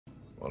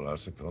Well,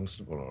 that's a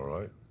constable, all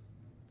right.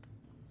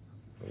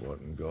 But what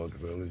in God's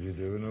will are you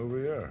doing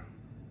over here?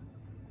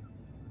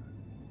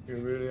 You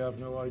really have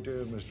no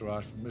idea, Mr.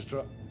 Ashton.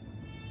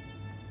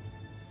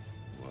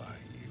 Why,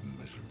 you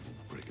miserable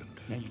brigand.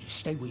 Now you just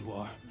stay where you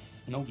are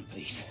and hold your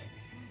peace.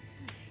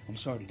 I'm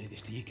sorry to do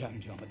this to you, Captain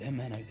John, but them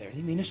men out there,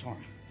 they mean us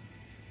harm.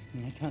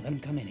 And I can't let them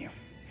come in here.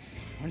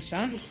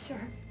 Understand? Please,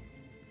 sir.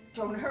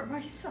 Don't hurt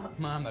my son.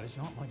 Ma'am, that is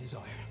not my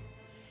desire.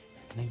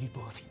 Now you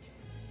both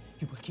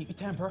keep your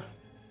temper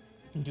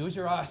and do as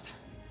you're asked.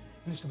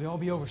 And this will all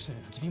be over soon,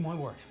 I'll give you my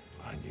word.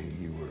 I knew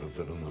you were a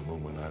villain the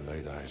moment I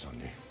laid eyes on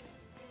you.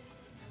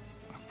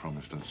 I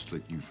promised I'd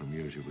slit you from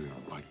ear to ear,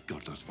 and by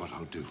God, that's what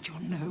I'll do.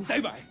 John, no. Stay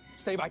back.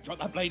 Stay back, drop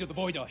that blade or the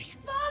boy dies.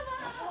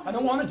 Father! I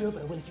don't want to do it,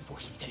 but I will if you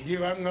force me to.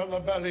 You haven't got the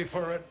belly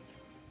for it.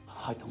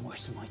 I've done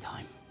worse in my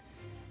time.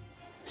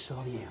 So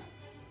have you.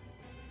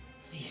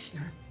 Please,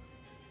 sir.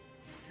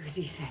 Do as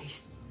he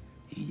says.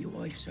 Need your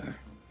wife, sir.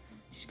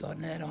 She's got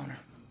an head on her.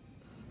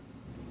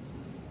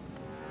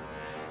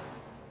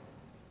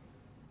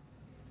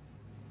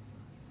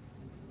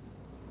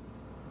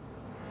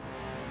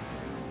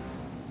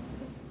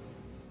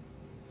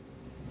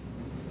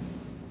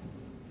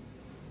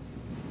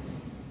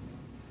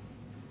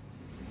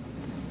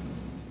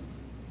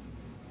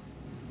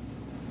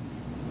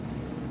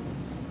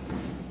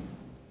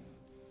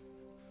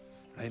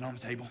 Lay it on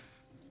the table.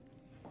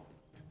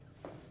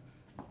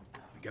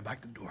 Get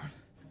back to the door.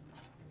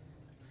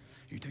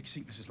 You take a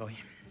seat, Mrs. Lye.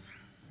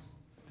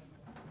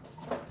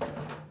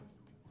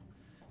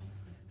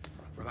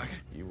 Rebecca?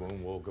 You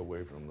won't walk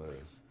away from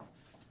this.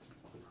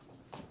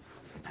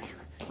 Now,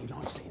 you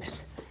don't see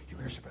this.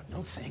 Your ears are about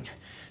no thing,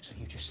 so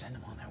you just send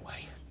them on their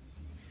way.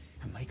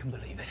 And make them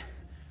believe it,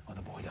 or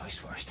the boy dies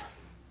first.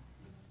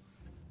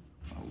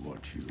 I'll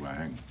watch you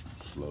hang.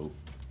 Slow.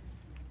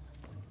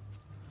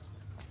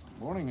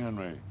 Morning,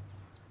 Henry.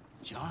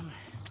 John?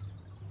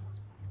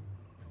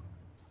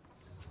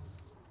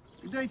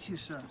 Good day to you,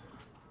 sir.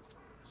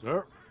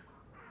 Sir?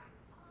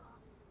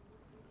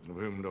 Of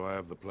whom do I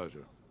have the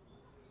pleasure?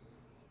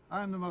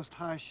 I am the Most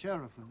High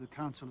Sheriff of the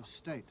Council of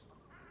State,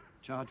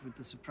 charged with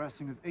the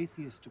suppressing of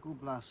atheistical,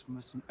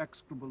 blasphemous, and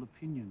execrable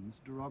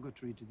opinions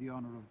derogatory to the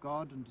honor of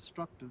God and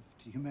destructive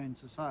to humane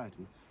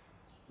society,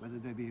 whether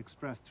they be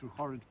expressed through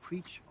horrid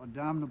preach or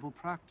damnable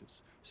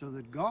practice, so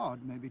that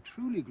God may be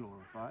truly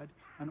glorified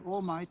and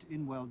all might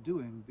in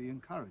well-doing be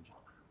encouraged.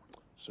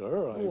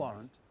 Sir, A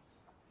warrant.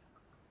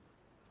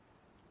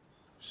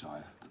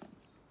 Sire.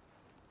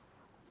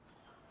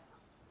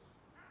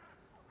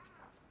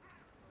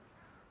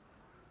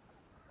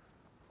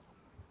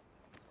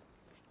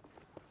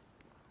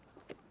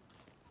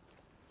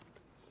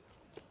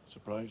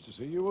 Surprised to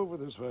see you over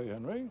this way,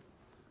 Henry.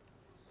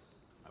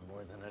 I'm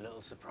more than a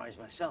little surprised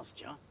myself,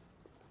 John.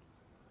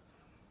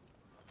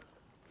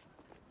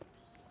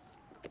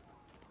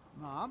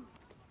 Mom?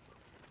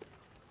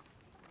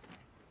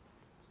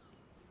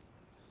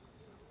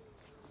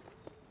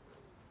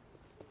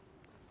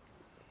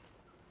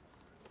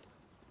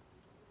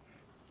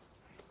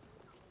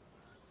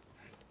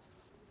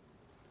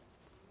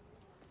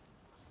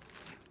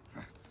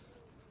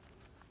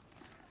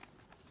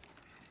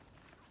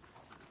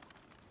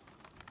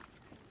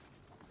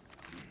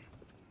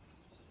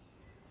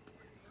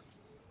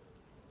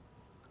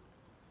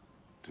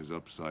 It is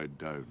upside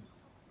down.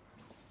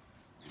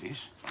 It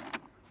is?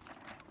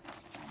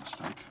 No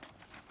mistake.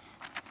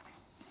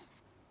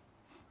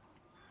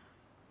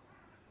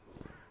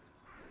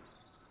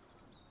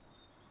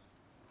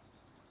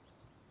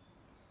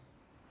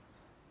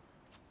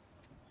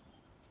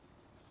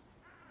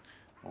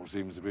 All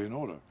seems to be in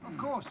order. Of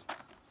course.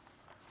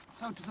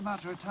 So to the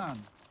matter at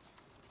hand.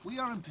 We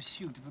are in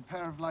pursuit of a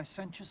pair of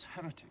licentious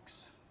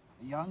heretics,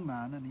 a young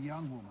man and a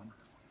young woman,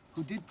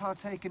 who did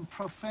partake in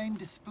profane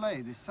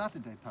display this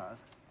Saturday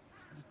past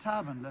at a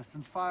tavern less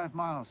than 5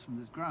 miles from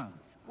this ground.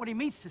 What he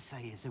means to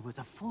say is there was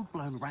a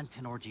full-blown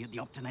ranting orgy at the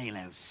Upton Ale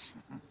House.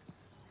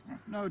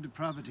 No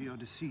depravity or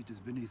deceit is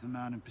beneath a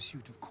man in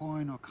pursuit of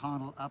coin or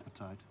carnal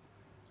appetite.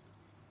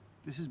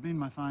 This has been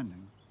my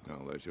finding.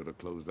 Well, they should have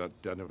closed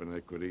that den of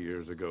iniquity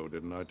years ago,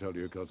 didn't I tell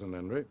you, Cousin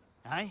Henry?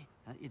 Aye,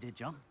 that you did,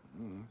 John.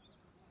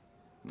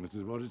 This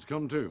is what it's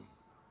come to.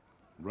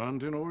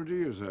 Ranting orgy,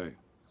 you say?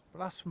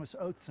 Blasphemous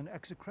oaths and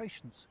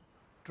execrations,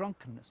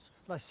 drunkenness,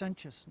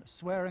 licentiousness,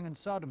 swearing and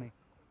sodomy,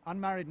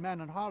 unmarried men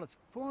and harlots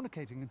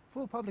fornicating in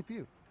full public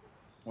view.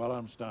 Well,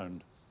 I'm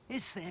stoned.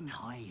 It's them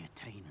high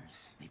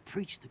attainers. They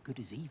preach that good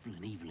is evil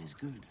and evil is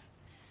good.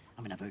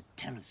 I mean, I've heard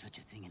tell of such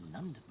a thing in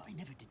London, but I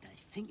never did I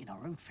think in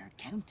our own fair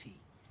county.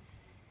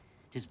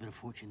 Tis but a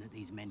fortune that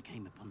these men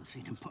came upon the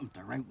scene and pumped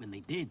her out when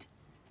they did.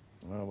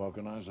 Well, what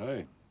can I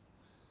say?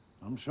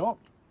 I'm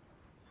shocked.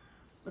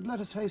 But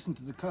let us hasten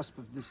to the cusp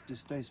of this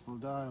distasteful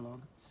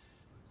dialogue.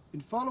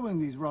 In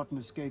following these rotten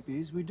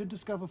escapees, we did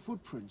discover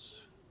footprints.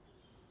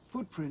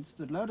 Footprints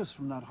that led us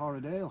from that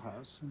horrid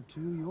alehouse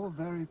into your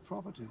very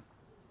property.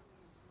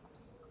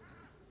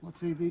 What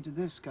say thee to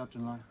this,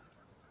 Captain Lye?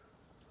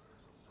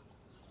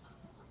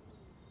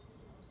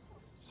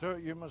 Sir,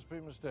 you must be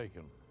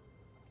mistaken.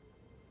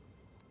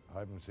 I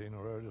haven't seen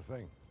or heard a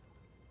thing.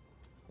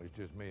 It's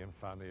just me and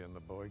Fanny and the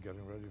boy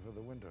getting ready for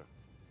the winter.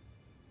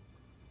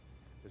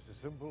 It's a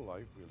simple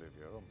life we live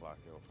here on Black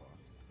Hill Farm.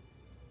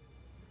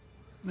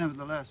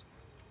 Nevertheless,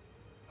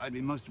 I'd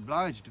be most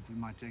obliged if we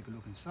might take a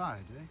look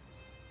inside, eh?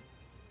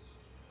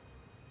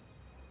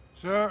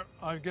 Sir,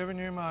 I've given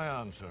you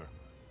my answer.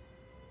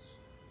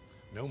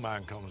 No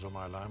man comes on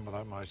my land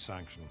without my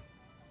sanction.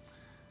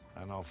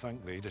 And I'll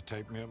thank thee to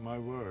take me at my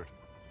word.